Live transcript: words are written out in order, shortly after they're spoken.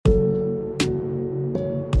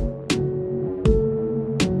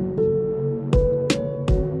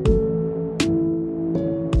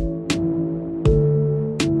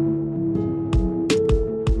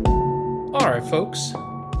folks.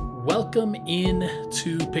 Welcome in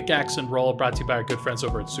to Pickaxe and Roll, brought to you by our good friends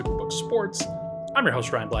over at Superbook Sports. I'm your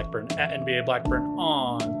host, Ryan Blackburn, at NBA Blackburn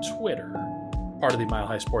on Twitter, part of the Mile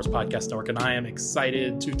High Sports Podcast Network, and I am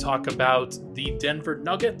excited to talk about the Denver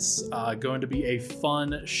Nuggets. Going to be a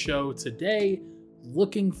fun show today.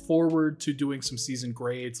 Looking forward to doing some season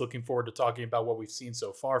grades, looking forward to talking about what we've seen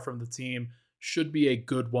so far from the team. Should be a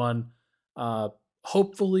good one.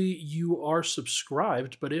 Hopefully you are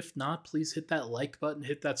subscribed, but if not, please hit that like button,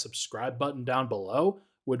 hit that subscribe button down below.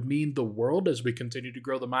 Would mean the world as we continue to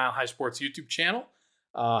grow the Mile High Sports YouTube channel.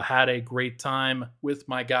 Had a great time with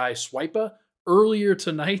my guy Swipa earlier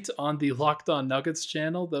tonight on the Locked On Nuggets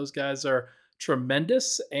channel. Those guys are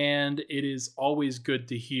tremendous, and it is always good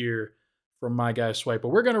to hear from my guy Swipa.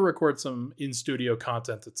 We're going to record some in-studio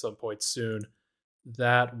content at some point soon.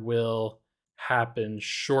 That will happen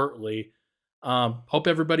shortly. Hope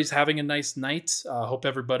everybody's having a nice night. Hope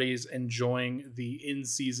everybody's enjoying the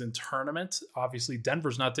in-season tournament. Obviously,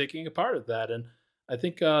 Denver's not taking a part of that, and I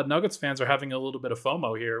think Nuggets fans are having a little bit of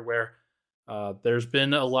FOMO here, where there's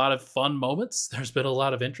been a lot of fun moments. There's been a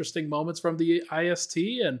lot of interesting moments from the IST,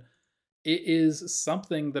 and it is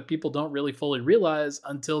something that people don't really fully realize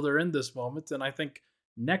until they're in this moment. And I think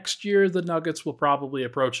next year the Nuggets will probably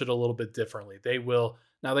approach it a little bit differently. They will.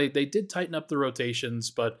 Now, they did tighten up the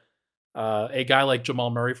rotations, but a guy like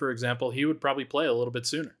Jamal Murray, for example, he would probably play a little bit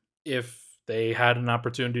sooner if they had an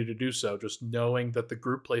opportunity to do so, just knowing that the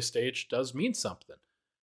group play stage does mean something.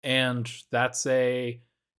 And that's a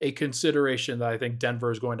consideration that I think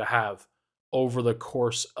Denver is going to have over the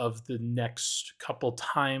course of the next couple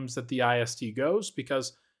times that the IST goes,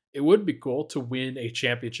 because it would be cool to win a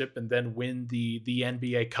championship and then win the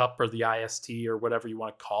NBA Cup or the IST or whatever you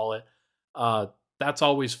want to call it. That's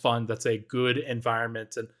always fun. That's a good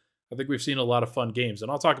environment. And I think we've seen a lot of fun games, and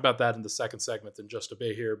I'll talk about that in the second segment in just a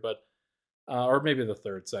bit here, but or maybe the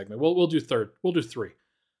third segment. We'll do third. We'll do three.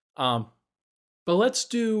 But let's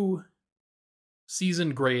do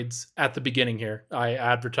season grades at the beginning here. I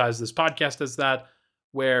advertised this podcast as that,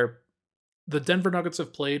 where the Denver Nuggets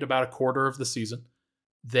have played about a quarter of the season.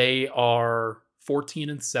 They are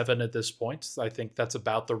 14-7 at this point. I think that's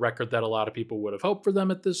about the record that a lot of people would have hoped for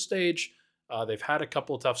them at this stage. They've had a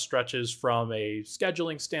couple of tough stretches from a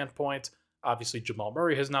scheduling standpoint. Obviously, Jamal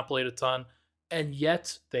Murray has not played a ton, and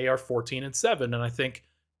yet they are 14-7. And I think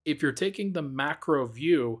if you're taking the macro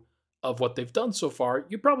view of what they've done so far,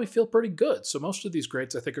 you probably feel pretty good. So most of these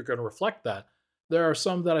grades, I think, are going to reflect that. There are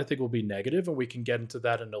some that I think will be negative, and we can get into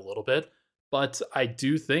that in a little bit. But I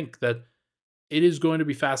do think that it is going to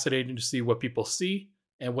be fascinating to see what people see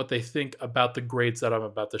and what they think about the grades that I'm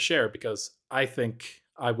about to share, because I think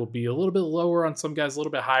I will be a little bit lower on some guys, a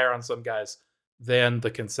little bit higher on some guys than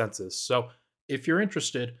the consensus. So if you're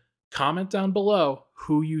interested, comment down below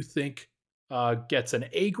who you think gets an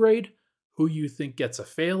A grade, who you think gets a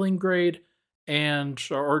failing grade, and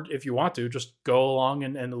or if you want to, just go along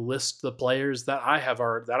and list the players that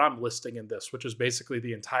that I'm listing in this, which is basically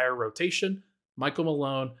the entire rotation, Michael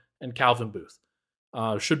Malone and Calvin Booth.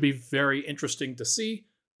 Should be very interesting to see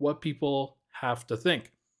what people have to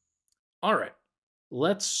think. All right.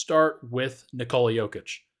 Let's start with Nikola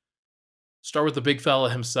Jokic. Start with the big fella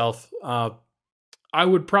himself. I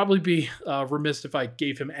would probably be remiss if I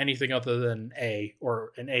gave him anything other than A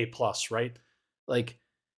or an A+, right? Like,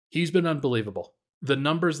 he's been unbelievable. The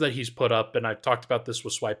numbers that he's put up, and I've talked about this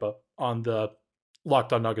with Swipa on the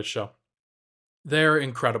Locked On Nuggets show, they're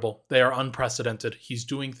incredible. They are unprecedented. He's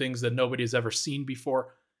doing things that nobody has ever seen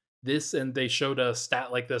before. And they showed a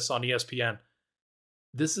stat like this on ESPN.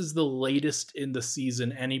 This is the latest in the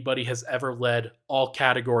season anybody has ever led all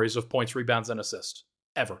categories of points, rebounds, and assists.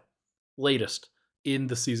 Ever. Latest in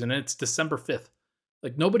the season. And it's December 5th.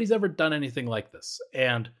 Like, nobody's ever done anything like this.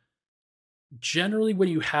 And generally, when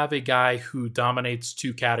you have a guy who dominates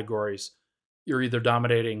two categories, you're either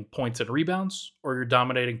dominating points and rebounds or you're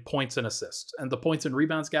dominating points and assists. And the points and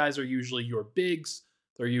rebounds guys are usually your bigs.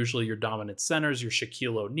 They're usually your dominant centers, your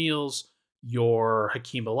Shaquille O'Neals, your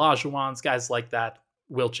Hakeem Olajuwons, guys like that.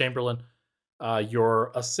 Will Chamberlain.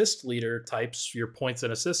 Your assist leader types, your points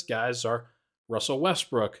and assist guys are Russell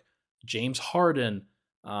Westbrook, James Harden,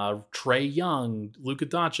 Trae Young, Luka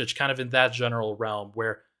Doncic, kind of in that general realm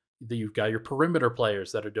where you've got your perimeter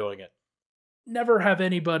players that are doing it. Never have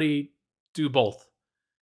anybody do both.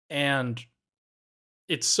 And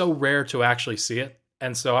it's so rare to actually see it.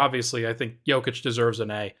 And so obviously I think Jokic deserves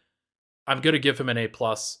an A. I'm going to give him an A+.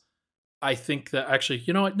 I think that actually,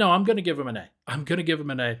 you know what? No, I'm going to give him an A. I'm going to give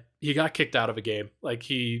him an A. He got kicked out of a game. Like,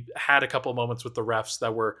 he had a couple moments with the refs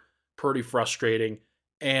that were pretty frustrating.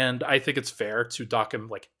 And I think it's fair to dock him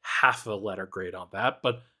like half a letter grade on that.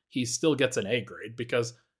 But he still gets an A grade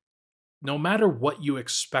because no matter what you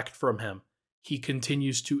expect from him, he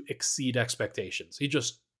continues to exceed expectations. He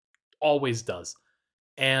just always does.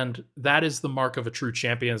 And that is the mark of a true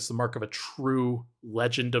champion. It's the mark of a true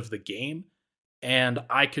legend of the game. And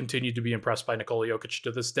I continue to be impressed by Nikola Jokic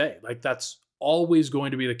to this day. Like, that's always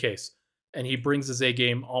going to be the case. And he brings his A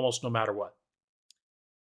game almost no matter what.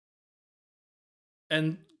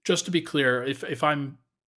 And just to be clear, if I'm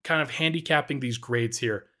kind of handicapping these grades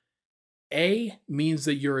here, A means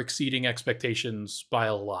that you're exceeding expectations by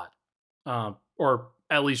a lot, or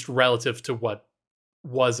at least relative to what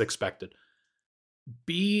was expected.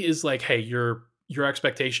 B is like, hey, your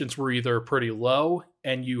expectations were either pretty low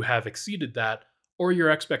and you have exceeded that, or your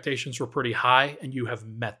expectations were pretty high and you have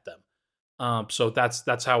met them. So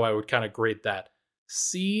that's how I would kind of grade that.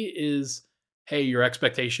 C is, hey, your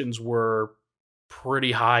expectations were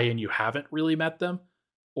pretty high and you haven't really met them,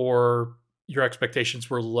 or your expectations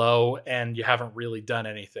were low and you haven't really done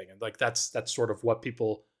anything. And like that's sort of what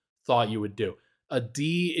people thought you would do. A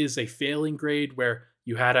D is a failing grade where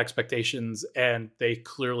you had expectations and they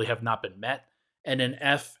clearly have not been met. And an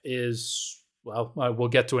F is, well, we'll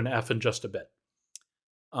get to an F in just a bit.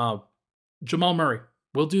 Jamal Murray.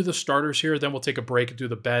 We'll do the starters here, then we'll take a break and do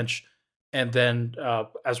the bench, and then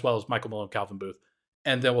as well as Michael Malone, Calvin Booth.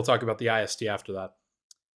 And then we'll talk about the IST after that.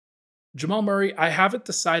 Jamal Murray, I haven't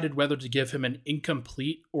decided whether to give him an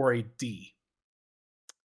incomplete or a D.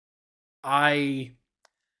 I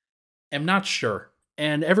am not sure.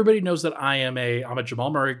 And everybody knows that I'm a Jamal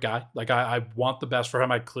Murray guy. Like I want the best for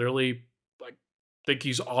him. I clearly think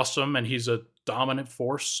he's awesome and he's a dominant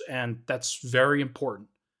force, and that's very important.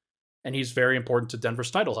 And he's very important to Denver's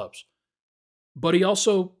title hopes. But he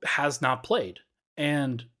also has not played.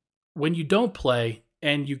 And when you don't play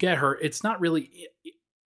and you get hurt, it's not really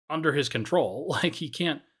under his control. Like, he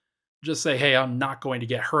can't just say, hey, I'm not going to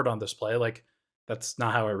get hurt on this play. Like, that's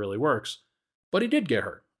not how it really works. But he did get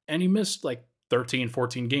hurt. And he missed like 13,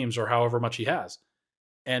 14 games or however much he has.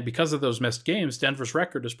 And because of those missed games, Denver's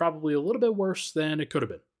record is probably a little bit worse than it could have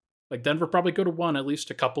been. Like, Denver probably could have won at least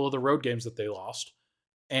a couple of the road games that they lost.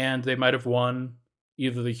 And they might have won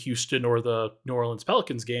either the Houston or the New Orleans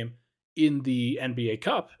Pelicans game in the NBA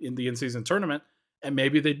Cup, in the in-season tournament, and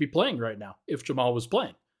maybe they'd be playing right now if Jamal was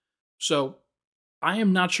playing. So I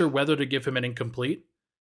am not sure whether to give him an incomplete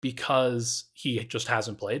because he just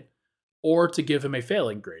hasn't played, or to give him a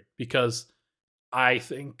failing grade because I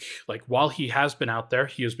think, like, while he has been out there,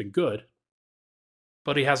 he has been good,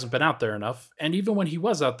 but he hasn't been out there enough. And even when he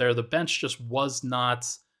was out there, the bench just was not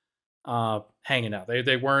hanging out.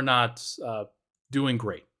 They were not doing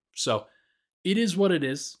great. So it is what it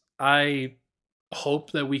is. I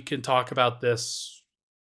hope that we can talk about this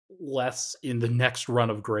less in the next run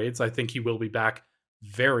of grades. I think he will be back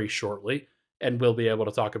very shortly, and we'll be able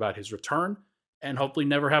to talk about his return and hopefully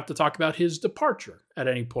never have to talk about his departure at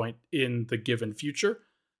any point in the given future.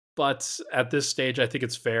 But at this stage, I think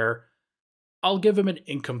it's fair. I'll give him an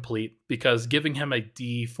incomplete because giving him a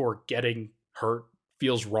D for getting hurt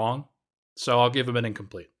feels wrong. So I'll give him an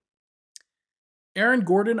incomplete. Aaron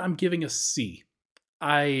Gordon, I'm giving a C.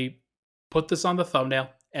 I put this on the thumbnail.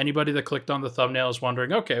 Anybody that clicked on the thumbnail is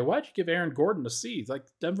wondering, okay, why'd you give Aaron Gordon a C? Like,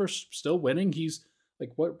 Denver's still winning. He's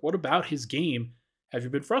like, what about his game have you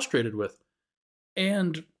been frustrated with?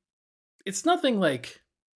 And it's nothing like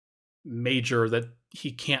major that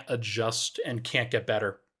he can't adjust and can't get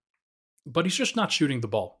better, but he's just not shooting the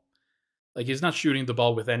ball. Like, he's not shooting the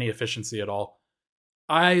ball with any efficiency at all.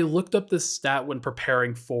 I looked up this stat when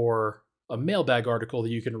preparing for a mailbag article that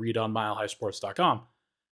you can read on milehighsports.com.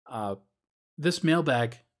 This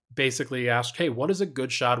mailbag basically asked, hey, what is a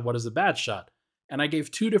good shot? What is a bad shot? And I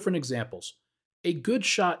gave two different examples. A good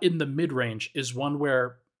shot in the mid-range is one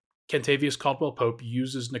where Kentavious Caldwell-Pope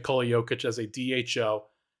uses Nikola Jokic as a DHO,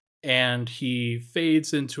 and he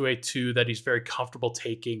fades into a two that he's very comfortable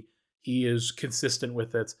taking. He is consistent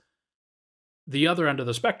with it. The other end of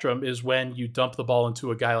the spectrum is when you dump the ball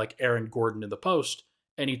into a guy like Aaron Gordon in the post,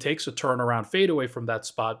 and he takes a turnaround fadeaway from that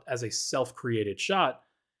spot as a self-created shot.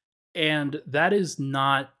 And that's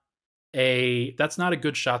not a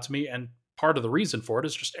good shot to me. And part of the reason for it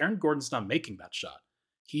is just Aaron Gordon's not making that shot.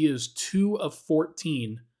 He is 2 of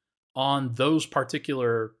 14 on those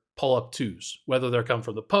particular pull-up twos, whether they come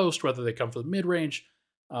from the post, whether they come from the mid-range,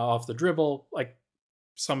 off the dribble. Like,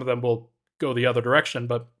 some of them will go the other direction,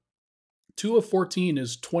 but 2 of 14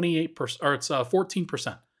 is 28%, or it's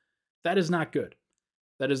 14%. That is not good.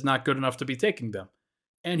 That is not good enough to be taking them.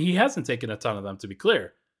 And he hasn't taken a ton of them, to be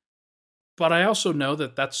clear. But I also know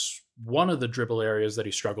that that's one of the dribble areas that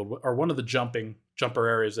he struggled with, or one of the jumper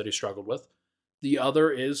areas that he struggled with. The other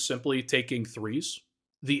is simply taking threes.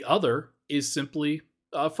 The other is simply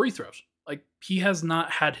free throws. Like, he has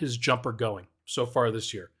not had his jumper going so far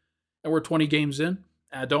this year. And we're 20 games in.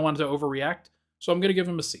 And I don't want to overreact. So I'm going to give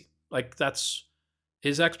him a C. Like, that's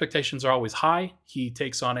his expectations are always high. He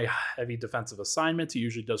takes on a heavy defensive assignment. He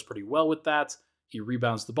usually does pretty well with that. He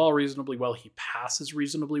rebounds the ball reasonably well. He passes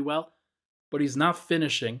reasonably well. But he's not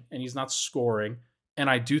finishing and he's not scoring. And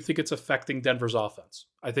I do think it's affecting Denver's offense.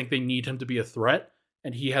 I think they need him to be a threat,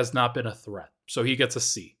 and he has not been a threat. So he gets a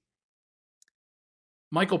C.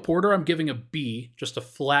 Michael Porter, I'm giving a B, just a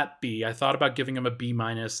flat B. I thought about giving him a B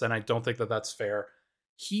minus, and I don't think that that's fair.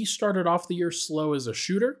 He started off the year slow as a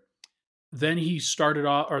shooter. Then he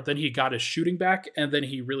got his shooting back, and then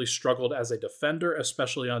he really struggled as a defender,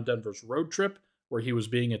 especially on Denver's road trip, where he was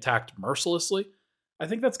being attacked mercilessly. I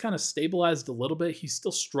think that's kind of stabilized a little bit. He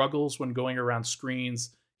still struggles when going around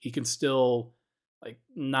screens. He can still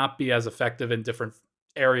not be as effective in different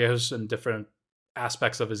areas and different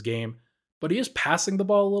aspects of his game, but he is passing the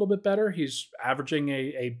ball a little bit better. He's averaging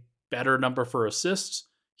a better number for assists.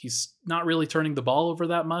 He's not really turning the ball over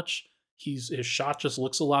that much. His shot just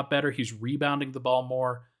looks a lot better. He's rebounding the ball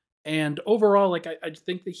more. And overall, I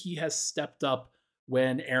think that he has stepped up.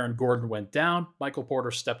 When Aaron Gordon went down, Michael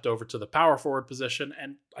Porter stepped over to the power forward position,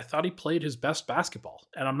 and I thought he played his best basketball.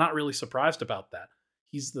 And I'm not really surprised about that.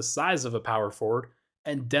 He's the size of a power forward,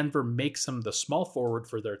 and Denver makes him the small forward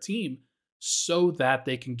for their team so that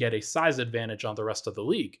they can get a size advantage on the rest of the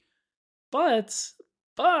league. But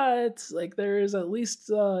there is at least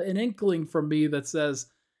an inkling from me that says,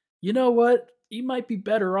 you know what? He might be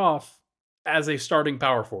better off as a starting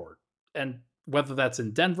power forward. And whether that's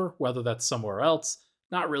in Denver, whether that's somewhere else,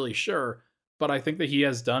 not really sure. But I think that he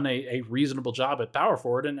has done a reasonable job at power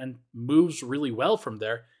forward and moves really well from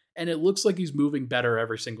there. And it looks like he's moving better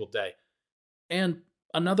every single day. And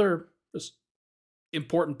another just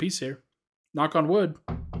important piece here, knock on wood,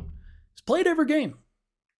 he's played every game.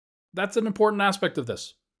 That's an important aspect of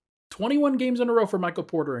this. 21 games in a row for Michael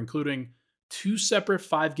Porter, including 2 separate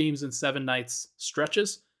 5 games in 7 nights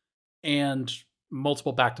stretches and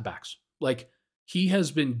multiple back-to-backs. He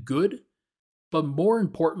has been good, but more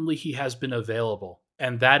importantly, he has been available.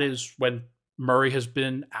 And that is when Murray has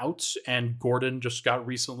been out and Gordon just got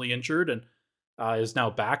recently injured and is now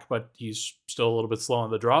back, but he's still a little bit slow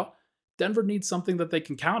on the draw. Denver needs something that they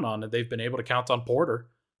can count on, and they've been able to count on Porter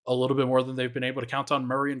a little bit more than they've been able to count on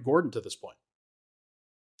Murray and Gordon to this point.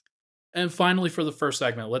 And finally, for the first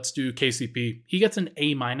segment, let's do KCP. He gets an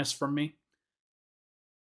A minus from me.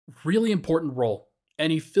 Really important role.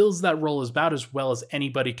 And he fills that role about as well as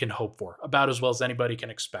anybody can hope for, about as well as anybody can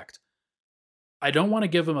expect. I don't want to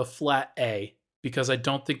give him a flat A because I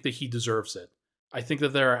don't think that he deserves it. I think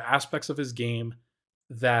that there are aspects of his game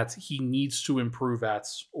that he needs to improve at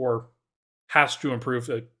or has to improve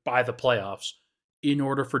by the playoffs in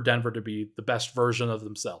order for Denver to be the best version of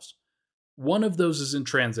themselves. One of those is in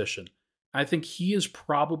transition. I think he is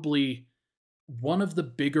probably one of the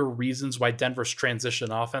bigger reasons why Denver's transition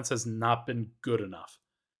offense has not been good enough.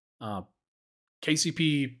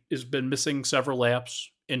 KCP has been missing several layups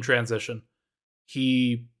in transition.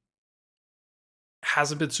 He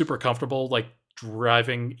hasn't been super comfortable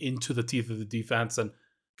driving into the teeth of the defense and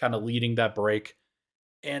kind of leading that break.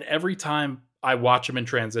 And every time I watch him in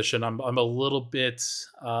transition, I'm a little bit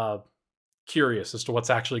curious as to what's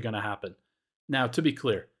actually going to happen. Now, to be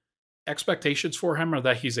clear, expectations for him are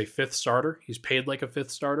that he's a 5th starter. He's paid like a 5th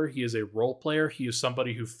starter. He is a role player. He is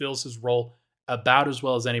somebody who fills his role about as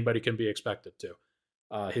well as anybody can be expected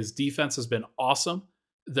to. His defense has been awesome.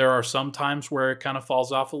 There are some times where it kind of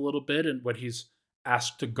falls off a little bit, and when he's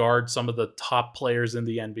asked to guard some of the top players in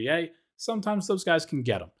the NBA, sometimes those guys can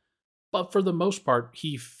get him. But for the most part,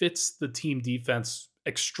 he fits the team defense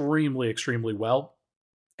extremely, extremely well.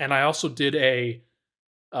 And I also did a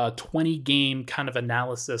 20-game kind of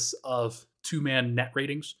analysis of 2-man net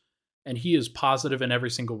ratings, and he is positive in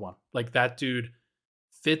every single one. That dude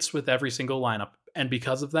fits with every single lineup. And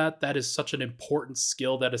because of that, that is such an important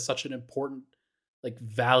skill. That is such an important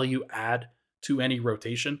value add to any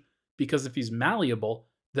rotation, because if he's malleable,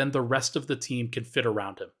 then the rest of the team can fit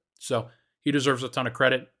around him. So he deserves a ton of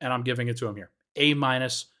credit, and I'm giving it to him here. A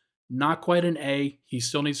minus, not quite an A. He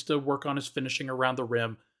still needs to work on his finishing around the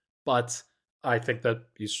rim, but I think that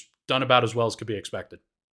he's done about as well as could be expected.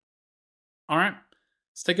 All right,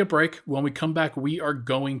 let's take a break. When we come back, we are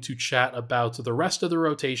going to chat about the rest of the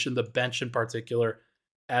rotation, the bench in particular,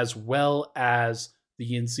 as well as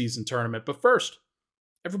the in-season tournament. But first,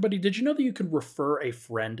 everybody, did you know that you can refer a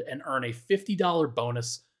friend and earn a $50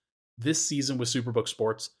 bonus this season with Superbook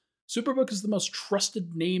Sports? Superbook is the most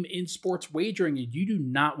trusted name in sports wagering, and you do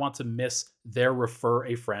not want to miss their Refer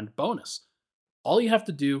a Friend bonus. All you have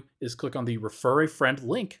to do is click on the Refer a Friend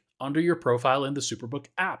link under your profile in the Superbook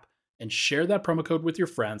app and share that promo code with your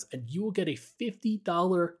friends, and you will get a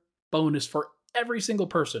 $50 bonus for every single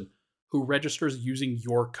person who registers using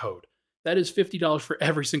your code. That is $50 for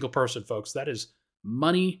every single person, folks. That is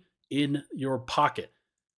money in your pocket.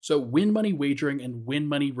 So win money wagering and win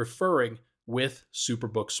money referring with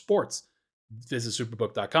Superbook Sports. Visit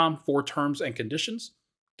superbook.com for terms and conditions.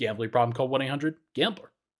 Gambling problem, call 1-800-GAMBLER.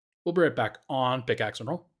 We'll be right back on Pickaxe and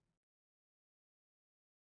Roll.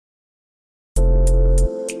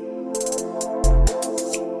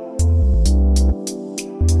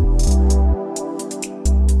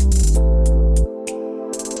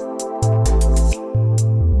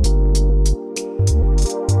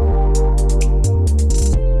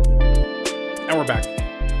 And we're back.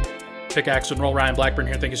 Pickaxe and Roll, Ryan Blackburn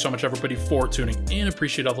here. Thank you so much, everybody, for tuning in.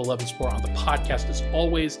 Appreciate all the love and support on the podcast as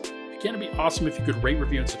always. Again, it'd be awesome if you could rate,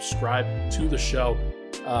 review, and subscribe to the show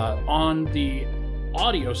on the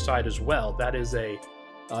audio side as well. That is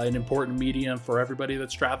an important medium for everybody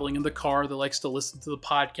that's traveling in the car that likes to listen to the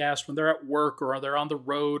podcast when they're at work or they're on the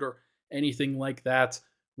road or anything like that.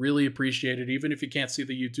 Really appreciate it. Even if you can't see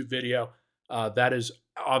the YouTube video, that is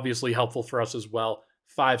obviously helpful for us as well.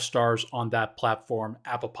 5 stars on that platform,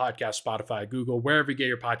 Apple Podcasts, Spotify, Google, wherever you get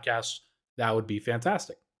your podcasts. That would be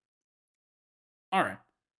fantastic. All right.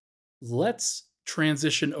 Let's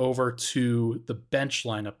transition over to the bench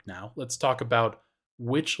lineup now. Let's talk about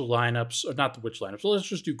which lineups, or not which lineups, so let's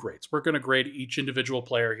just do grades. We're going to grade each individual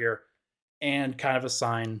player here and kind of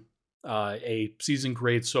assign a season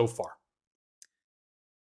grade so far.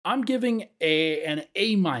 I'm giving an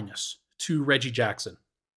A- to Reggie Jackson.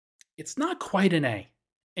 It's not quite an A,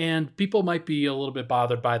 and people might be a little bit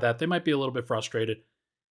bothered by that. They might be a little bit frustrated.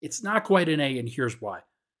 It's not quite an A, and here's why.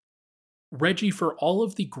 Reggie, for all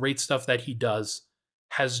of the great stuff that he does,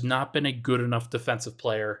 has not been a good enough defensive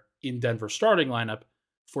player in Denver's starting lineup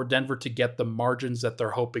for Denver to get the margins that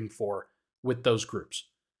they're hoping for with those groups.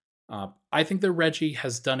 I think that Reggie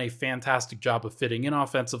has done a fantastic job of fitting in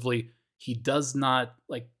offensively. He does not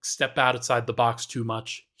step outside the box too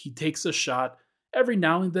much. He takes a shot every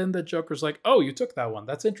now and then that Joker's like, oh, you took that one.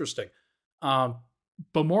 That's interesting. But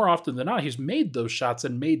more often than not, he's made those shots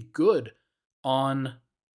and made good on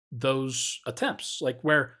those attempts,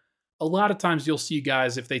 where a lot of times you'll see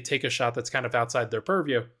guys, if they take a shot that's kind of outside their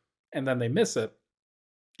purview and then they miss it,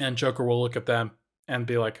 and Joker will look at them and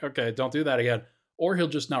be like, okay, don't do that again. Or he'll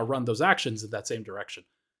just now run those actions in that same direction.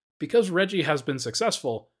 Because Reggie has been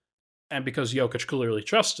successful and because Jokic clearly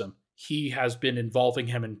trusts him, he has been involving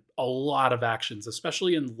him in a lot of actions,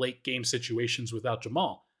 especially in late game situations without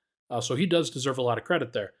Jamal. So he does deserve a lot of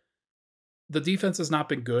credit there. The defense has not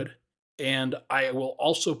been good. And I will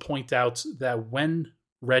also point out that when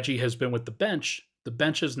Reggie has been with the bench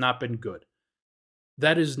has not been good.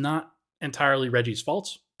 That is not entirely Reggie's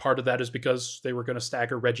fault. Part of that is because they were going to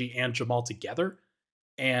stagger Reggie and Jamal together,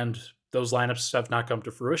 and those lineups have not come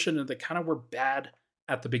to fruition, and they kind of were bad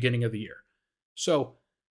at the beginning of the year. So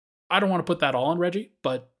I don't want to put that all on Reggie,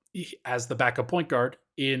 but as the backup point guard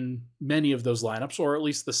in many of those lineups, or at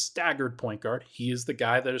least the staggered point guard, he is the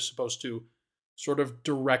guy that is supposed to sort of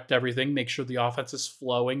direct everything, make sure the offense is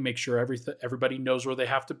flowing, make sure everybody knows where they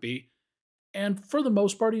have to be. And for the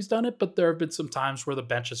most part, he's done it, but there have been some times where the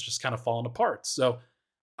bench has just kind of fallen apart. So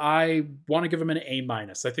I want to give him an A-.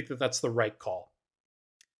 I think that that's the right call.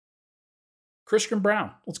 Christian Braun.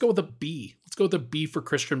 Let's go with a B. Let's go with a B for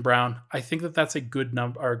Christian Braun. I think that that's a good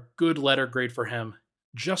number, or good letter grade for him,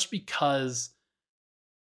 just because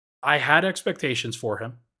I had expectations for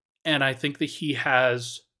him, and I think that he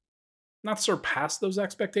has not surpassed those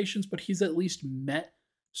expectations, but he's at least met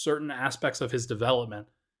certain aspects of his development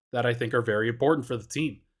that I think are very important for the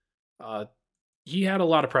team. He had a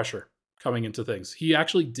lot of pressure coming into things. He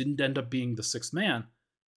actually didn't end up being the sixth man.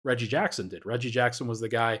 Reggie Jackson did. Reggie Jackson was the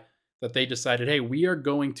guy that they decided, hey, we are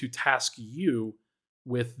going to task you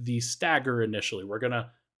with the stagger initially. We're going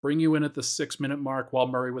to bring you in at the 6-minute mark while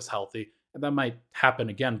Murray was healthy. And that might happen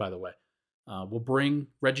again, by the way. We'll bring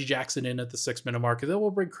Reggie Jackson in at the 6-minute mark, and then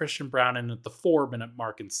we'll bring Christian Braun in at the 4-minute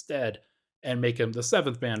mark instead and make him the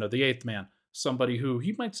 7th man or the 8th man. Somebody who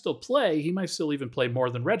he might still play. He might still even play more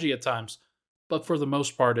than Reggie at times. But for the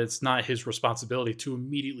most part, it's not his responsibility to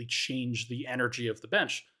immediately change the energy of the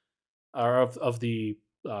bench or of the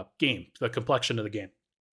game, the complexion of the game.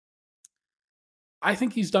 I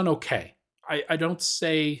think he's done okay. I don't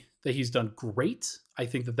say that he's done great. I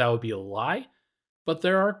think that would be a lie. But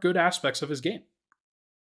there are good aspects of his game.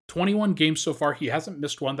 21 games so far. He hasn't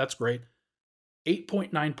missed one. That's great.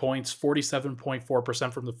 8.9 points,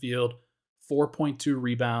 47.4% from the field, 4.2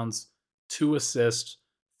 rebounds, 2 assists,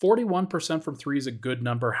 41% from three is a good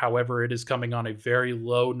number. However, it is coming on a very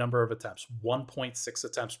low number of attempts, 1.6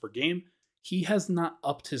 attempts per game. He has not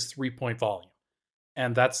upped his 3-point volume.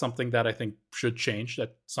 And that's something that I think should change.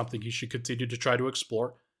 That's something he should continue to try to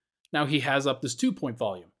explore. Now he has upped his 2-point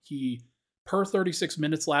volume. Per 36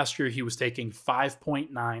 minutes last year, he was taking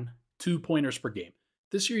 5.9 2-pointers per game.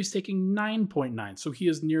 This year he's taking 9.9. So he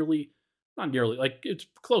is it's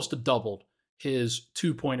close to doubled his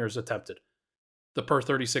 2-pointers attempted. The per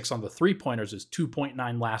 36 on the 3-pointers is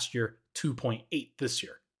 2.9 last year, 2.8 this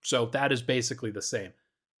year. So that is basically the same.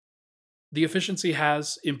 The efficiency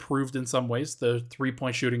has improved in some ways. The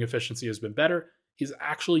 3-point shooting efficiency has been better. He's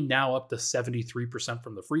actually now up to 73%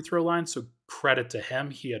 from the free throw line. So credit to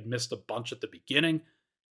him. He had missed a bunch at the beginning.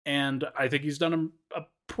 And I think he's done a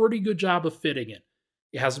pretty good job of fitting in.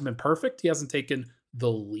 He hasn't been perfect. He hasn't taken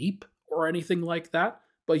the leap or anything like that,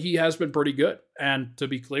 but he has been pretty good. And to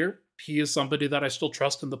be clear, he is somebody that I still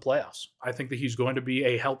trust in the playoffs. I think that he's going to be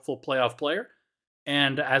a helpful playoff player.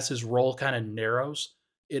 And as his role kind of narrows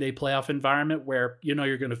in a playoff environment where,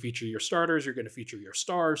 you're going to feature your starters, you're going to feature your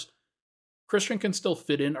stars, Christian can still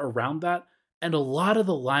fit in around that. And a lot of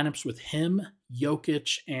the lineups with him,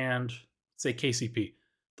 Jokic, and say KCP,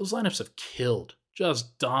 those lineups have killed,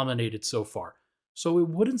 just dominated so far. So it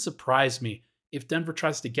wouldn't surprise me if Denver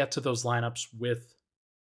tries to get to those lineups with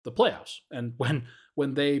the playoffs. And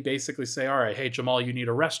when they basically say, all right, hey, Jamal, you need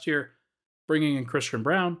a rest here, bringing in Christian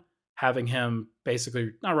Brown, having him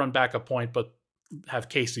basically not run back a point, but have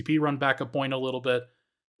KCP run back a point a little bit,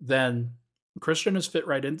 then Christian has fit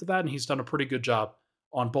right into that, and he's done a pretty good job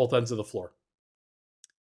on both ends of the floor.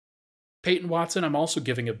 Peyton Watson, I'm also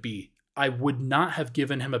giving a B. I would not have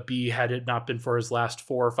given him a B had it not been for his last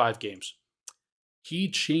 4 or 5 games. He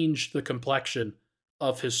changed the complexion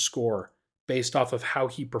of his score based off of how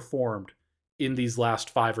he performed in these last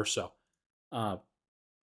 5 or so.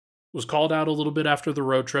 Was called out a little bit after the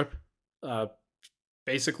road trip.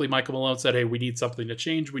 Basically, Michael Malone said, hey, we need something to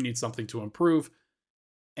change. We need something to improve.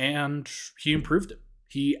 And he improved it.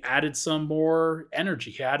 He added some more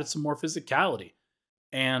energy. He added some more physicality.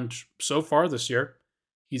 And so far this year,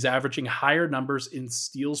 he's averaging higher numbers in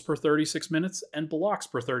steals per 36 minutes and blocks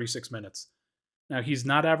per 36 minutes. Now, he's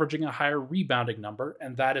not averaging a higher rebounding number,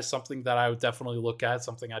 and that is something that I would definitely look at,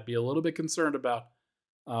 something I'd be a little bit concerned about.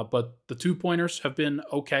 But the 2-pointers have been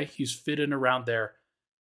okay. He's fit in around there.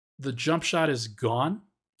 The jump shot is gone.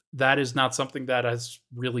 That is not something that has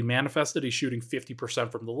really manifested. He's shooting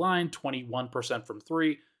 50% from the line, 21% from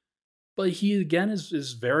 3. But he, again,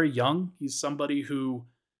 is very young. He's somebody who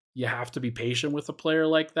you have to be patient with a player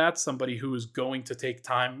like that, somebody who is going to take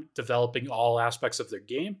time developing all aspects of their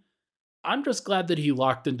game. I'm just glad that he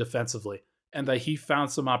locked in defensively and that he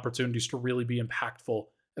found some opportunities to really be impactful,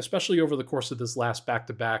 especially over the course of this last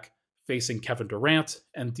back-to-back facing Kevin Durant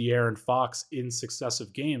and De'Aaron Fox in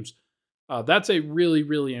successive games. That's a really,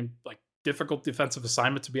 really difficult defensive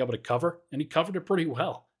assignment to be able to cover, and he covered it pretty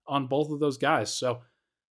well on both of those guys. So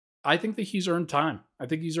I think that he's earned time. I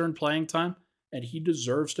think he's earned playing time, and he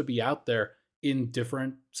deserves to be out there in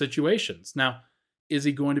different situations. Now, is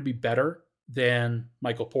he going to be better than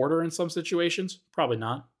Michael Porter in some situations? Probably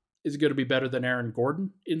not. Is he going to be better than Aaron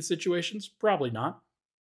Gordon in situations? Probably not.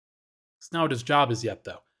 It's not what his job is yet,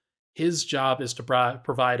 though. His job is to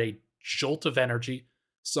provide a jolt of energy,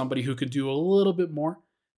 somebody who can do a little bit more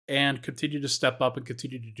and continue to step up and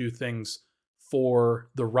continue to do things for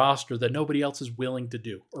the roster that nobody else is willing to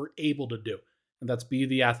do or able to do. And that's be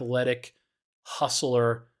the athletic,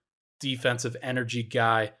 hustler, defensive energy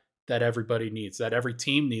guy that everybody needs, that every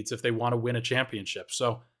team needs if they want to win a championship.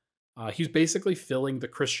 So he's basically filling the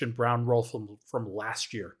Christian Brown role from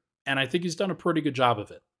last year. And I think he's done a pretty good job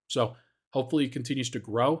of it. So hopefully he continues to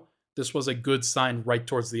grow. This was a good sign right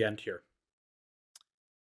towards the end here.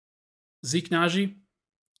 Zeke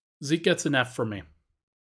gets an F from me.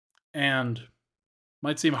 And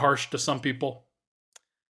might seem harsh to some people.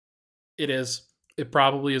 It is. It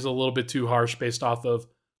probably is a little bit too harsh based off of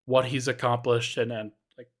what he's accomplished. And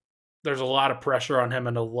there's a lot of pressure on him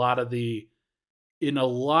in a lot of the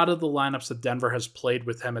lineups that Denver has played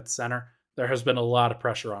with him at center. There has been a lot of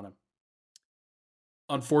pressure on him.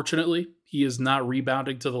 Unfortunately, he is not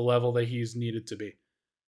rebounding to the level that he's needed to be.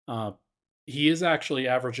 He is actually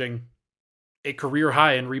averaging a career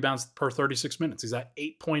high in rebounds per 36 minutes. He's at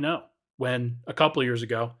 8.0 when a couple of years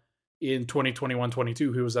ago in 2021-22,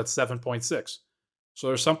 he was at 7.6. So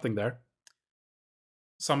there's something there.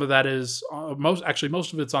 Some of that is most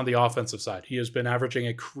of it's on the offensive side. He has been averaging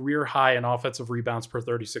a career high in offensive rebounds per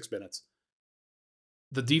 36 minutes.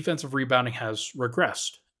 The defensive rebounding has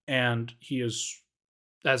regressed, and he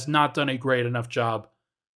has not done a great enough job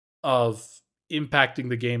of impacting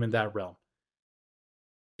the game in that realm.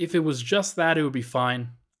 If it was just that, it would be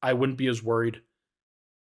fine. I wouldn't be as worried.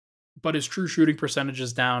 But his true shooting percentage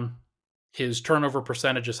is down. His turnover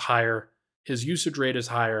percentage is higher. His usage rate is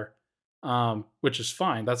higher, which is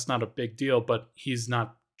fine. That's not a big deal, but he's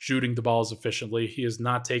not shooting the ball as efficiently. He is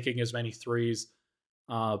not taking as many threes.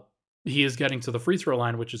 He is getting to the free throw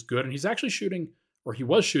line, which is good. And he's actually shooting, or he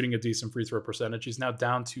was shooting a decent free throw percentage. He's now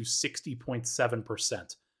down to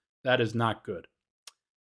 60.7%. That is not good.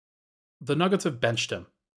 The Nuggets have benched him.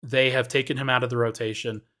 They have taken him out of the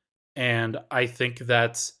rotation. And I think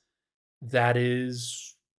that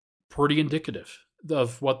is pretty indicative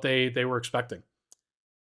of what they were expecting.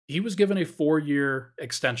 He was given a 4-year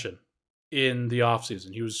extension in the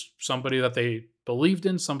offseason. He was somebody that they believed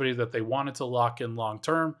in, somebody that they wanted to lock in long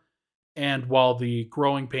term. And while the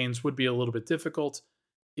growing pains would be a little bit difficult,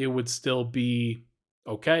 it would still be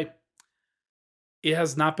okay. It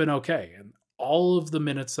has not been okay. And all of the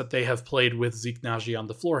minutes that they have played with Zeke Naji on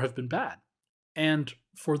the floor have been bad. And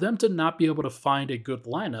for them to not be able to find a good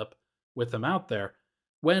lineup with him out there,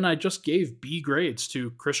 when I just gave B grades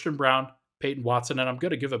to Christian Brown, Peyton Watson, and I'm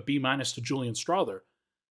going to give a B minus to Julian Strawther.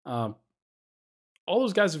 All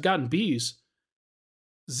those guys have gotten Bs.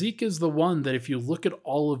 Zeke is the one that if you look at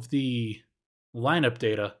all of the lineup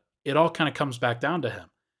data, it all kind of comes back down to him.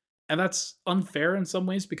 And that's unfair in some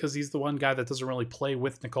ways because he's the one guy that doesn't really play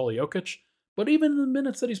with Nikola Jokic. But even in the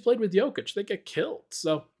minutes that he's played with Jokic, they get killed.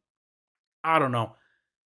 So, I don't know.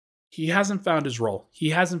 He hasn't found his role.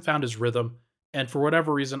 He hasn't found his rhythm. And for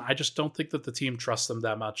whatever reason, I just don't think that the team trusts him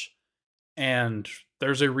that much. And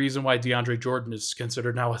there's a reason why DeAndre Jordan is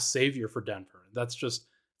considered now a savior for Denver. That's just,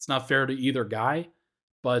 it's not fair to either guy,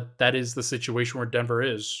 but that is the situation where Denver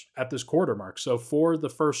is at this quarter mark. So for the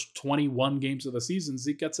first 21 games of the season,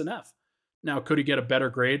 Zeke gets an F. Now, could he get a better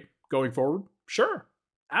grade going forward? Sure,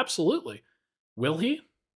 absolutely. Will he?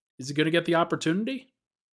 Is he going to get the opportunity?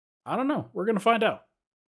 I don't know. We're going to find out.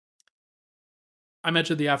 I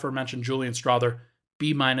mentioned the aforementioned Julian Strawther,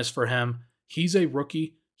 B minus for him. He's a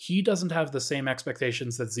rookie. He doesn't have the same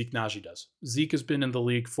expectations that Zeke Naji does. Zeke has been in the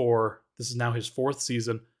league for, this is now his 4th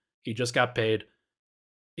season. He just got paid.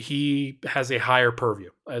 He has a higher purview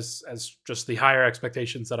as just the higher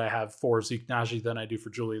expectations that I have for Zeke Naji than I do for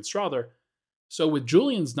Julian Strawther. So with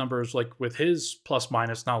Julian's numbers, like with his plus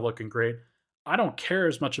minus not looking great, I don't care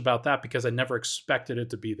as much about that because I never expected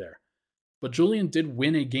it to be there. But Julian did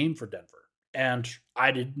win a game for Denver. And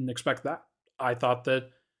I didn't expect that. I thought that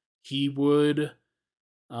he would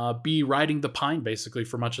be riding the pine basically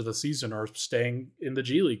for much of the season or staying in the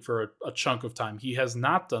G League for a chunk of time. He has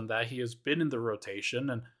not done that. He has been in the rotation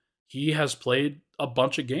and he has played a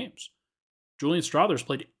bunch of games. Julian Strawther's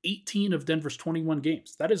played 18 of Denver's 21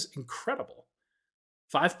 games. That is incredible.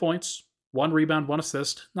 5 points, 1 rebound, 1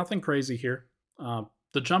 assist. Nothing crazy here.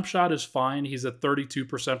 The jump shot is fine. He's at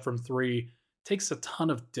 32% from 3. Takes a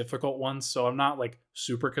ton of difficult ones, so I'm not like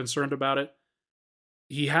super concerned about it.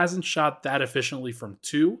 He hasn't shot that efficiently from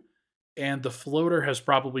 2, and the floater has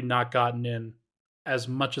probably not gotten in as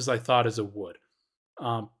much as I thought as it would.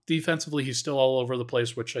 Defensively, he's still all over the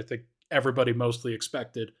place, which I think everybody mostly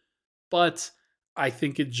expected. But I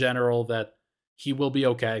think in general that he will be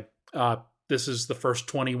okay. This is the first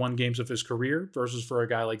 21 games of his career versus for a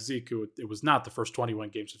guy like Zeke, who it was not the first 21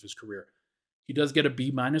 games of his career. He does get a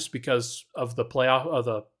B minus because of the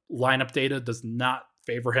the lineup data does not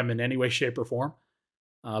favor him in any way, shape, or form.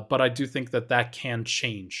 But I do think that can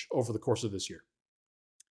change over the course of this year.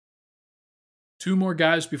 2 more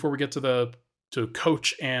guys before we get to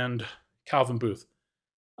Coach and Calvin Booth.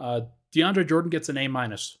 DeAndre Jordan gets an A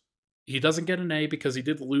minus. He doesn't get an A because he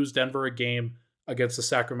did lose Denver a game against the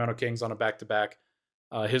Sacramento Kings on a back-to-back.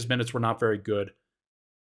 His minutes were not very good.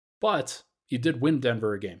 But he did win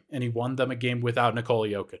Denver a game, and he won them a game without Nikola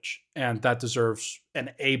Jokic. And that deserves an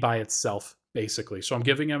A by itself, basically. So I'm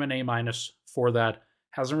giving him an A minus for that.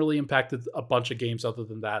 Hasn't really impacted a bunch of games other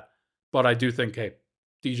than that. But I do think, hey,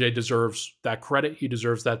 DJ deserves that credit. He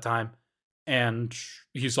deserves that time. And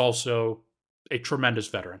he's also a tremendous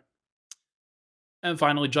veteran. And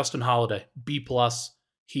finally, Justin Holiday, B plus.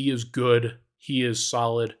 He is good. He is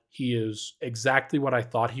solid. He is exactly what I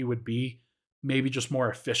thought he would be. Maybe just more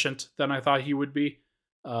efficient than I thought he would be.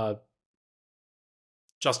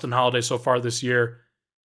 Justin Holiday so far this year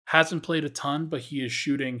hasn't played a ton, but he is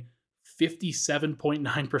shooting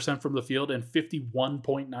 57.9% from the field and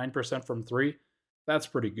 51.9% from 3. That's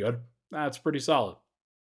pretty good. That's pretty solid.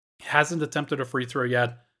 He hasn't attempted a free throw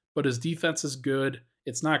yet, but his defense is good.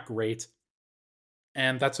 It's not great.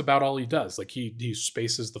 And that's about all he does. Like he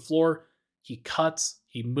spaces the floor, he cuts,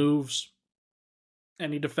 he moves,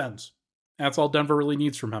 and he defends. That's all Denver really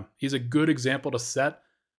needs from him. He's a good example to set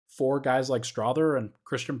for guys like Strother and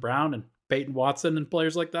Christian Brown and Peyton Watson and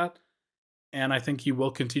players like that. And I think he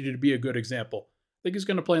will continue to be a good example. I think he's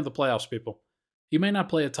going to play in the playoffs, people. He may not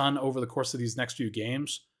play a ton over the course of these next few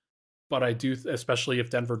games, but I do, especially if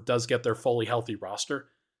Denver does get their fully healthy roster,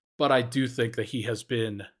 but I do think that he has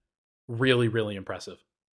been really, really impressive.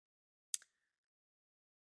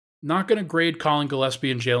 Not going to grade Colin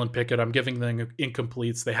Gillespie and Jalen Pickett. I'm giving them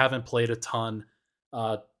incompletes. They haven't played a ton.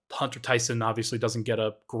 Hunter Tyson obviously doesn't get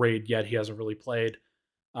a grade yet. He hasn't really played.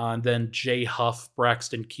 And then Jay Huff,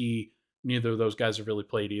 Braxton Key, neither of those guys have really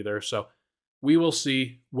played either. So we will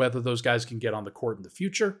see whether those guys can get on the court in the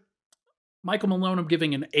future. Michael Malone, I'm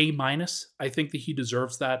giving an A-. I think that he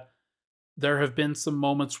deserves that. There have been some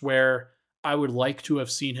moments where I would like to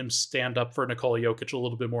have seen him stand up for Nikola Jokic a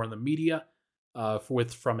little bit more in the media,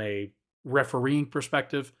 from a refereeing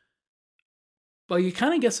perspective. But you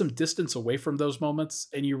kind of get some distance away from those moments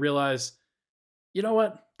and you realize, you know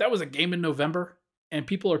what? That was a game in November and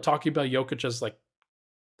people are talking about Jokic as like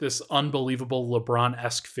this unbelievable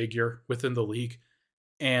LeBron-esque figure within the league.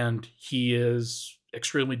 And he is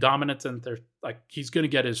extremely dominant and they're like, he's going to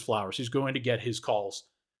get his flowers. He's going to get his calls.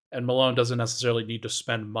 And Malone doesn't necessarily need to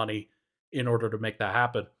spend money in order to make that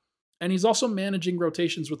happen. And he's also managing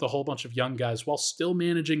rotations with a whole bunch of young guys while still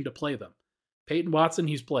managing to play them. Peyton Watson,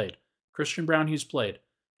 he's played. Christian Brown, he's played.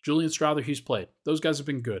 Julian Strother, he's played. Those guys have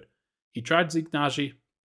been good. He tried Zeke Naji,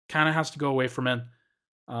 kind of has to go away from him.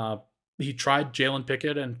 He tried Jalen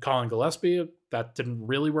Pickett and Colin Gillespie. That didn't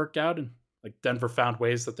really work out. And like Denver found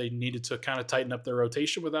ways that they needed to kind of tighten up their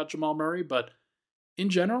rotation without Jamal Murray. But in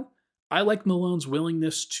general, I like Malone's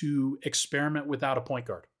willingness to experiment without a point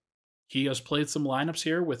guard. He has played some lineups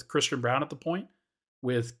here with Christian Brown at the point,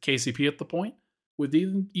 with KCP at the point, with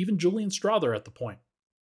even Julian Strother at the point.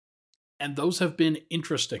 And those have been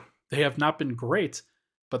interesting. They have not been great,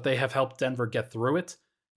 but they have helped Denver get through it.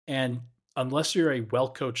 And unless you're a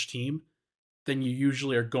well-coached team, then you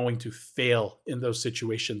usually are going to fail in those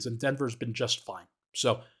situations. And Denver's been just fine.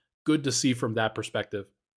 So good to see from that perspective.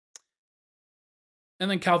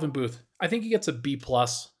 And then Calvin Booth. I think he gets a B+.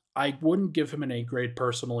 I wouldn't give him an A grade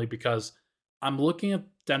personally because I'm looking at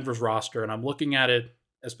Denver's roster and I'm looking at it,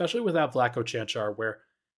 especially without Vlatko Cancar, where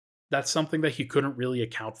that's something that he couldn't really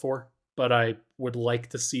account for. But I would like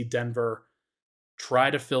to see Denver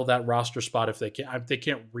try to fill that roster spot if they can. They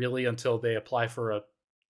can't really until they apply for a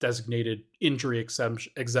designated injury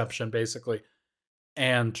exemption, basically.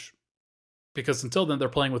 And because until then, they're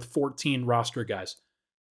playing with 14 roster guys.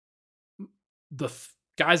 The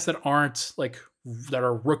guys that aren't like that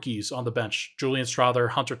are rookies on the bench, Julian Strother,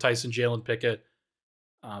 Hunter Tyson, Jalen Pickett.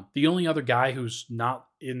 The only other guy who's not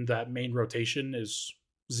in that main rotation is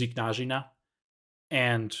Zeke Naji now.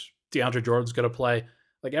 And DeAndre Jordan's going to play.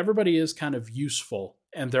 Like everybody is kind of useful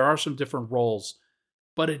and there are some different roles,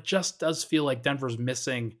 but it just does feel like Denver's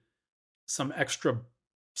missing some extra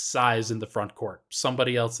size in the front court.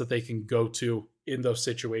 Somebody else that they can go to in those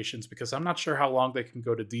situations, because I'm not sure how long they can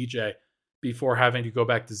go to DJ before having to go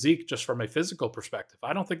back to Zeke just from a physical perspective.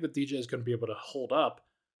 I don't think that DJ is going to be able to hold up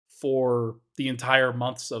for the entire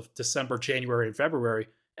months of December, January, and February,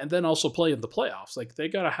 and then also play in the playoffs. Like they're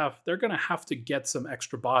going to have to get some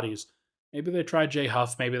extra bodies. Maybe they try Jay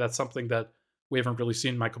Huff. Maybe that's something that we haven't really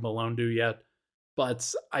seen Michael Malone do yet.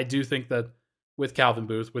 But I do think that with Calvin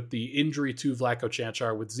Booth, with the injury to Vlatko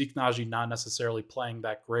Cancar, with Zeke Naji not necessarily playing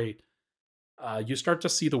that great, you start to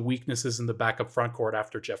see the weaknesses in the backup front court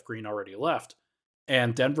after Jeff Green already left.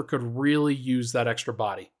 And Denver could really use that extra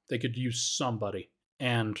body. They could use somebody.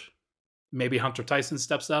 And maybe Hunter Tyson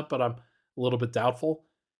steps up, but I'm a little bit doubtful.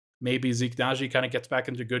 Maybe Zeke Naji kind of gets back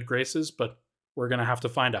into good graces, but we're going to have to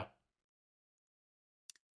find out.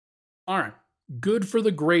 All right. Good for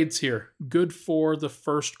the grades here. Good for the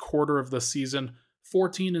first quarter of the season.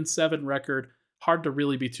 14-7 record. Hard to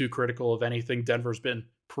really be too critical of anything. Denver's been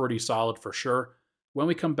pretty solid for sure. When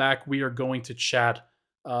we come back, we are going to chat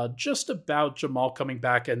just about Jamal coming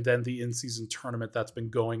back and then the in-season tournament that's been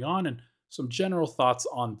going on and some general thoughts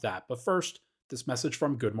on that. But first, this message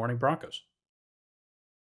from Good Morning Broncos.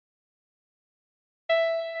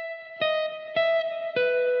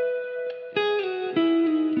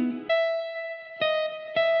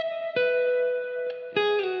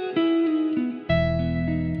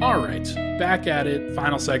 All right, back at it.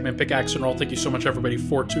 Final segment, Pickaxe and Roll. Thank you so much, everybody,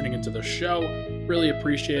 for tuning into the show. Really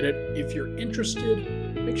appreciate it. If you're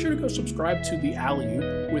interested, make sure to go subscribe to The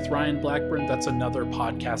Alley-Oop with Ryan Blackburn. That's another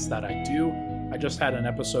podcast that I do. I just had an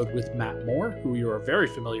episode with Matt Moore, who you are very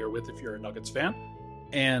familiar with if you're a Nuggets fan,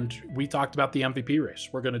 and we talked about the MVP race.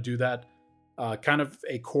 We're going to do that kind of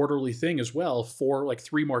a quarterly thing as well for like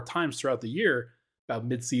 3 more times throughout the year, about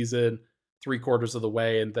midseason, 3 quarters of the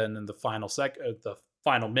way, and then in the the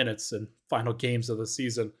final minutes and final games of the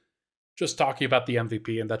season, just talking about the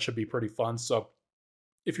MVP, and that should be pretty fun. So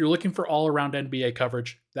if you're looking for all around NBA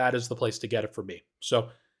coverage, that is the place to get it for me. So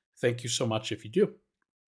thank you so much if you do.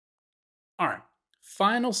 All right,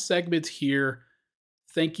 final segment here.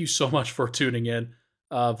 Thank you so much for tuning in.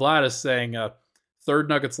 Vlad is saying third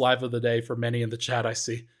Nuggets live of the day for many in the chat, I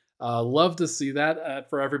see. Love to see that.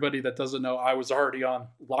 For everybody that doesn't know, I was already on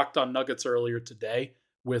Locked on Nuggets earlier today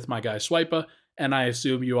with my guy Swipa, and I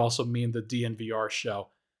assume you also mean the DNVR show.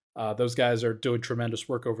 Those guys are doing tremendous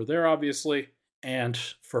work over there, obviously. And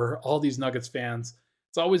for all these Nuggets fans,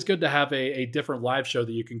 it's always good to have a different live show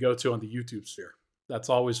that you can go to on the YouTube sphere. That's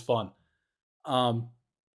always fun.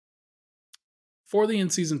 For the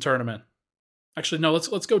in-season tournament, actually, no,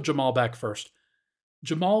 let's go Jamal back first.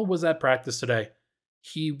 Jamal was at practice today.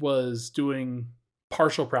 He was doing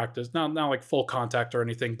partial practice, not like full contact or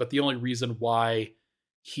anything, but the only reason why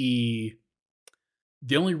he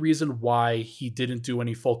didn't do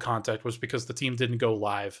any full contact was because the team didn't go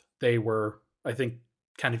live. They were, I think,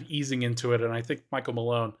 kind of easing into it, and I think Michael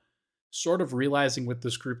Malone sort of realizing with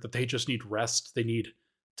this group that they just need rest. They need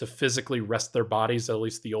to physically rest their bodies, at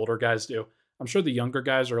least the older guys do. I'm sure the younger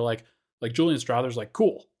guys are like Julian Strawther's like,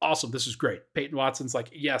 cool, awesome, this is great. Peyton Watson's like,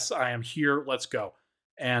 yes, I am here, let's go.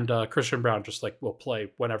 And Christian Braun just like will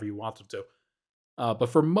play whenever you want them to. But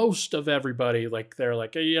for most of everybody, like they're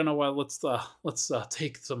like, hey, you know what, let's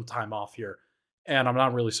take some time off here. And I'm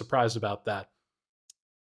not really surprised about that.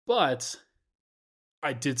 But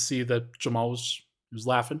I did see that Jamal was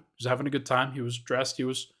laughing, he was having a good time, he was dressed, he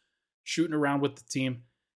was shooting around with the team.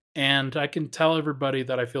 And I can tell everybody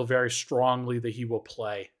that I feel very strongly that he will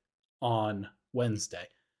play on Wednesday.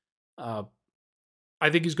 I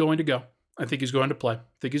think he's going to go. I think he's going to play. I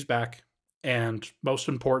think he's back. And most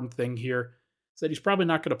important thing here is that he's probably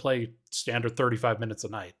not going to play standard 35 minutes a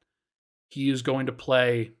night. He is going to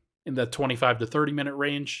play in the 25 to 30 minute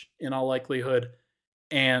range in all likelihood.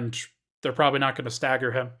 And they're probably not going to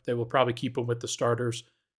stagger him. They will probably keep him with the starters.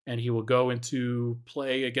 And he will go into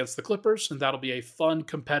play against the Clippers, and that'll be a fun,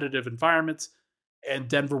 competitive environment, and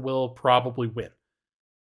Denver will probably win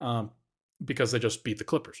because they just beat the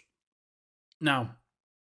Clippers. Now,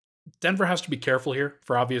 Denver has to be careful here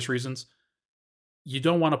for obvious reasons. You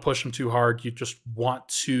don't want to push them too hard. You just want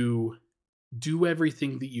to do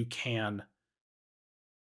everything that you can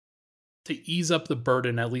to ease up the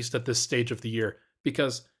burden, at least at this stage of the year,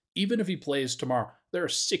 because even if he plays tomorrow, there are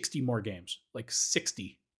 60 more games, like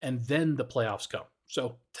 60, and then the playoffs come.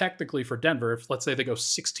 So technically for Denver, if let's say they go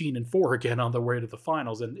 16-4 again on their way to the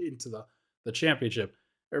finals and into the championship,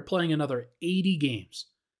 they're playing another 80 games.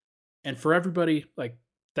 And for everybody like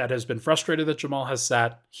that has been frustrated that Jamal has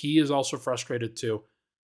sat, he is also frustrated too.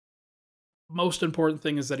 Most important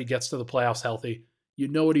thing is that he gets to the playoffs healthy. You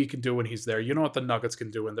know what he can do when he's there. You know what the Nuggets can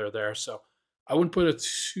do when they're there. So I wouldn't put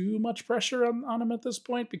too much pressure on him at this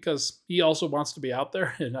point because he also wants to be out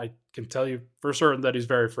there. And I can tell you for certain that he's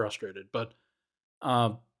very frustrated. But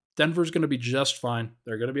Denver's going to be just fine.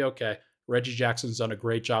 They're going to be okay. Reggie Jackson's done a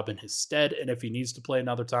great job in his stead. And if he needs to play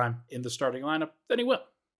another time in the starting lineup, then he will.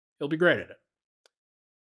 He'll be great at it.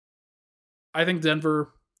 I think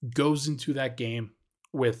Denver goes into that game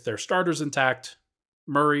with their starters intact.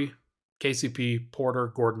 Murray, KCP, Porter,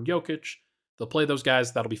 Gordon, Jokic. They'll play those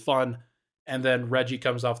guys. That'll be fun. And then Reggie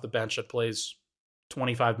comes off the bench and plays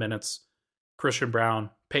 25 minutes. Christian Braun,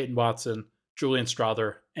 Peyton Watson, Julian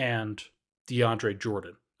Strawther, and DeAndre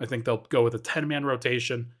Jordan. I think they'll go with a 10-man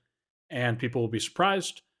rotation, and people will be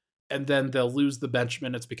surprised. And then they'll lose the bench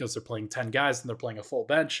minutes because they're playing 10 guys and they're playing a full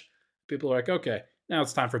bench. People are like, okay, now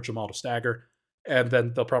it's time for Jamal to stagger. And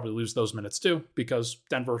then they'll probably lose those minutes too because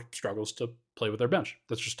Denver struggles to play with their bench.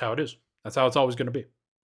 That's just how it is. That's how it's always going to be.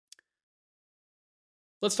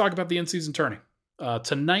 Let's talk about the in-season tourney.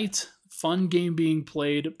 Tonight, fun game being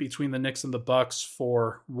played between the Knicks and the Bucks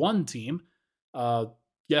for one team.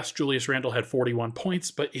 Yes, Julius Randle had 41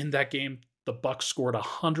 points, but in that game, the Bucks scored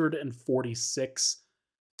 146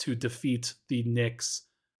 to defeat the Knicks.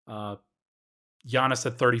 Giannis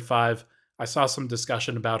at 35. I saw some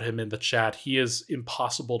discussion about him in the chat. He is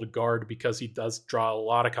impossible to guard because he does draw a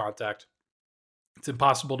lot of contact. It's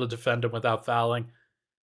impossible to defend him without fouling.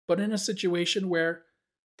 But in a situation where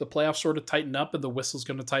the playoffs sort of tighten up and the whistle's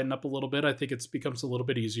going to tighten up a little bit, I think it becomes a little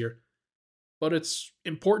bit easier. But it's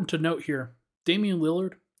important to note here, Damian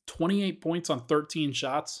Lillard, 28 points on 13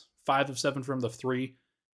 shots, 5 of 7 from the 3,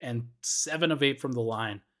 and 7 of 8 from the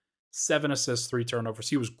line. 7 assists, 3 turnovers.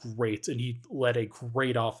 He was great, and he led a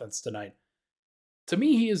great offense tonight. To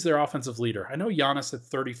me, he is their offensive leader. I know Giannis had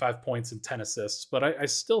 35 points and 10 assists, but I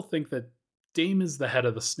still think that Dame is the head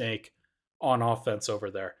of the snake on offense over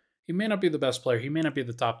there. He may not be the best player, he may not be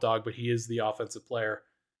the top dog, but he is the offensive player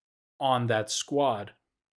on that squad.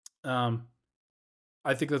 Um,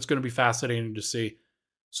 I think that's going to be fascinating to see.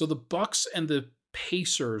 So the Bucks and the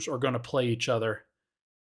Pacers are going to play each other,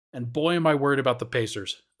 and boy, am I worried about the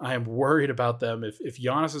Pacers. I am worried about them. If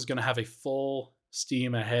Giannis is going to have a full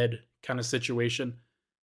steam ahead kind of situation,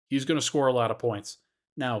 he's going to score a lot of points.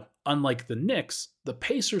 Now, unlike the Knicks, the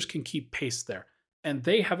Pacers can keep pace there. And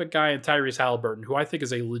they have a guy in Tyrese Halliburton who I think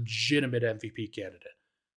is a legitimate MVP candidate.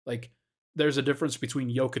 Like, there's a difference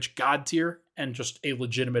between Jokic God tier and just a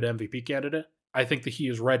legitimate MVP candidate. I think that he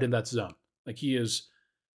is right in that zone. Like,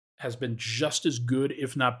 has been just as good,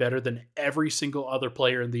 if not better, than every single other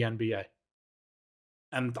player in the NBA.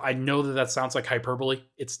 And I know that sounds like hyperbole.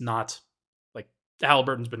 It's not. Like,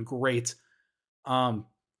 Halliburton's been great.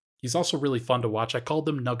 He's also really fun to watch. I called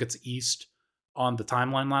them Nuggets East on the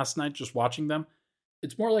timeline last night, just watching them.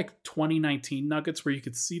 It's more like 2019 Nuggets where you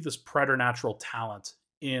could see this preternatural talent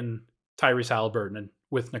in Tyrese Halliburton and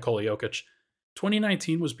with Nikola Jokic.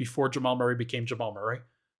 2019 was before Jamal Murray became Jamal Murray.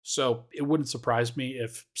 So it wouldn't surprise me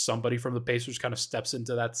if somebody from the Pacers kind of steps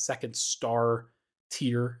into that second star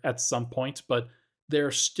tier at some point, but they're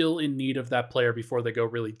still in need of that player before they go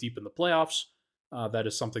really deep in the playoffs. That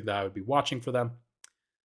is something that I would be watching for them.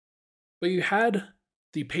 But you had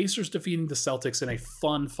the Pacers defeating the Celtics in a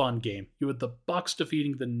fun game. You had the Bucks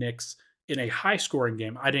defeating the Knicks in a high-scoring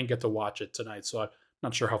game. I didn't get to watch it tonight, so I'm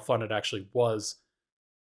not sure how fun it actually was.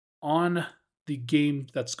 On the game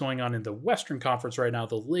that's going on in the Western Conference right now,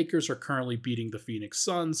 the Lakers are currently beating the Phoenix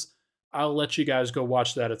Suns. I'll let you guys go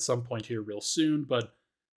watch that at some point here real soon, but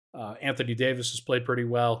Anthony Davis has played pretty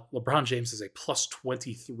well. LeBron James is a plus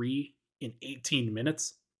 23 in 18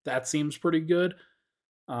 minutes. That seems pretty good.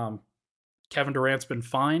 Kevin Durant's been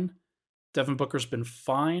fine. Devin Booker's been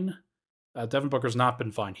fine. Devin Booker's not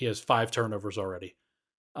been fine. He has 5 turnovers already.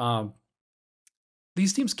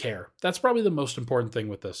 These teams care. That's probably the most important thing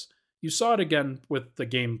with this. You saw it again with the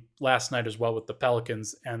game last night as well with the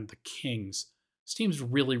Pelicans and the Kings. These teams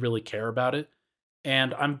really care about it.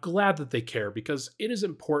 And I'm glad that they care because it is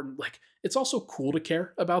important. Like, it's also cool to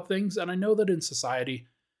care about things. And I know that in society,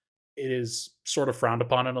 it is sort of frowned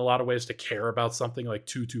upon in a lot of ways to care about something like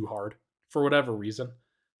too hard for whatever reason.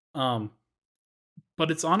 But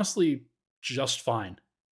it's honestly just fine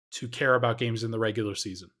to care about games in the regular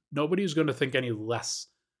season. Nobody is going to think any less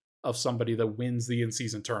of somebody that wins the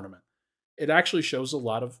in-season tournament. It actually shows a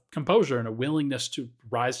lot of composure and a willingness to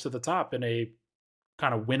rise to the top in a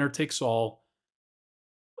kind of winner-takes-all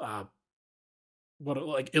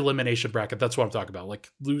like elimination bracket. That's what I'm talking about. Like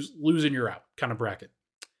losing you're out kind of bracket.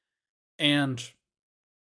 And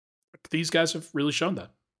these guys have really shown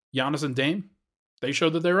that. Giannis and Dame, they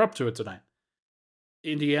showed that they're up to it tonight.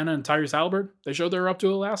 Indiana and Tyrese Halliburton, they showed they were up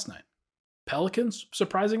to it last night. Pelicans,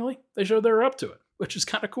 surprisingly, they showed they were up to it, which is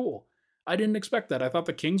kind of cool. I didn't expect that. I thought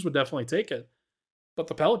the Kings would definitely take it. But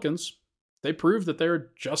the Pelicans, they proved that they're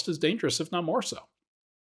just as dangerous, if not more so.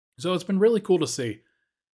 So it's been really cool to see.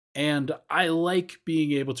 And I like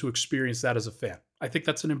being able to experience that as a fan. I think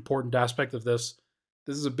that's an important aspect of this.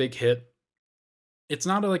 This is a big hit. It's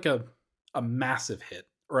not like a massive hit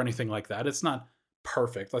or anything like that. It's not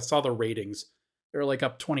perfect. I saw the ratings. They're like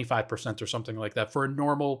up 25% or something like that for a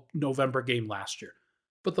normal November game last year.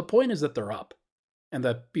 But the point is that they're up and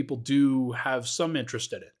that people do have some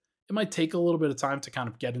interest in it. It might take a little bit of time to kind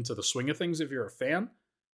of get into the swing of things if you're a fan.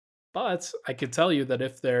 But I can tell you that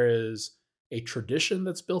if there is a tradition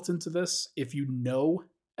that's built into this, if you know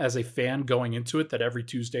as a fan going into it that every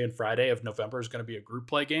Tuesday and Friday of November is going to be a group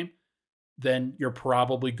play game, then you're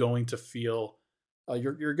probably going to feel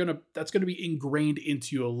that's going to be ingrained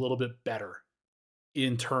into you a little bit better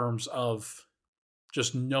in terms of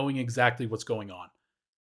just knowing exactly what's going on.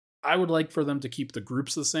 I would like for them to keep the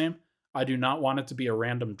groups the same. I do not want it to be a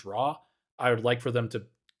random draw. I would like for them to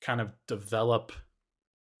kind of develop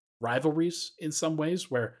rivalries in some ways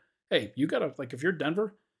where, hey, you gotta, like, if you're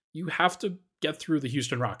Denver, you have to get through the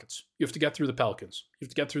Houston Rockets. You have to get through the Pelicans. You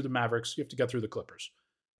have to get through the Mavericks. You have to get through the Clippers.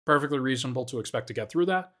 Perfectly reasonable to expect to get through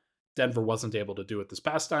that. Denver wasn't able to do it this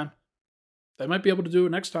past time. They might be able to do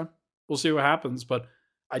it next time. We'll see what happens, but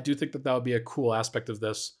I do think that would be a cool aspect of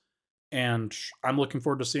this. And I'm looking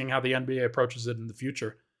forward to seeing how the NBA approaches it in the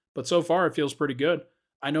future. But so far, it feels pretty good.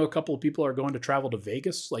 I know a couple of people are going to travel to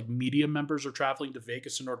Vegas, like media members are traveling to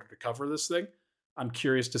Vegas in order to cover this thing. I'm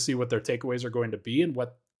curious to see what their takeaways are going to be and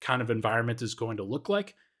what kind of environment is going to look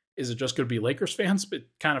like. Is it just going to be Lakers fans? It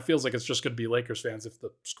kind of feels like it's just going to be Lakers fans if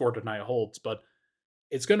the score tonight holds. But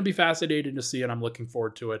It's going to be fascinating to see, and I'm looking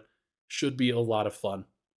forward to it. Should be a lot of fun.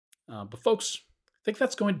 But folks, I think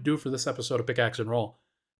that's going to do it for this episode of Pickaxe and Roll,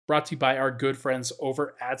 brought to you by our good friends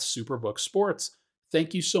over at Superbook Sports.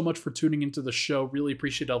 Thank you so much for tuning into the show. Really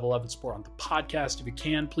appreciate all the love and support on the podcast. If you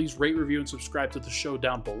can, please rate, review, and subscribe to the show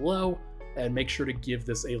down below. And make sure to give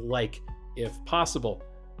this a like if possible.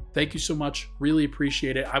 Thank you so much. Really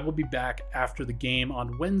appreciate it. I will be back after the game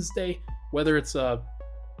on Wednesday. Whether it's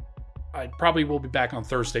I probably will be back on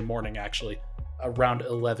Thursday morning, actually, around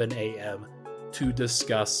 11 a.m. to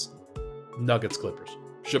discuss Nuggets Clippers.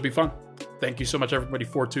 Should be fun. Thank you so much, everybody,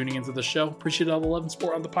 for tuning into the show. Appreciate all the love and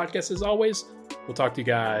support on the podcast as always. We'll talk to you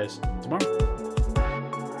guys tomorrow.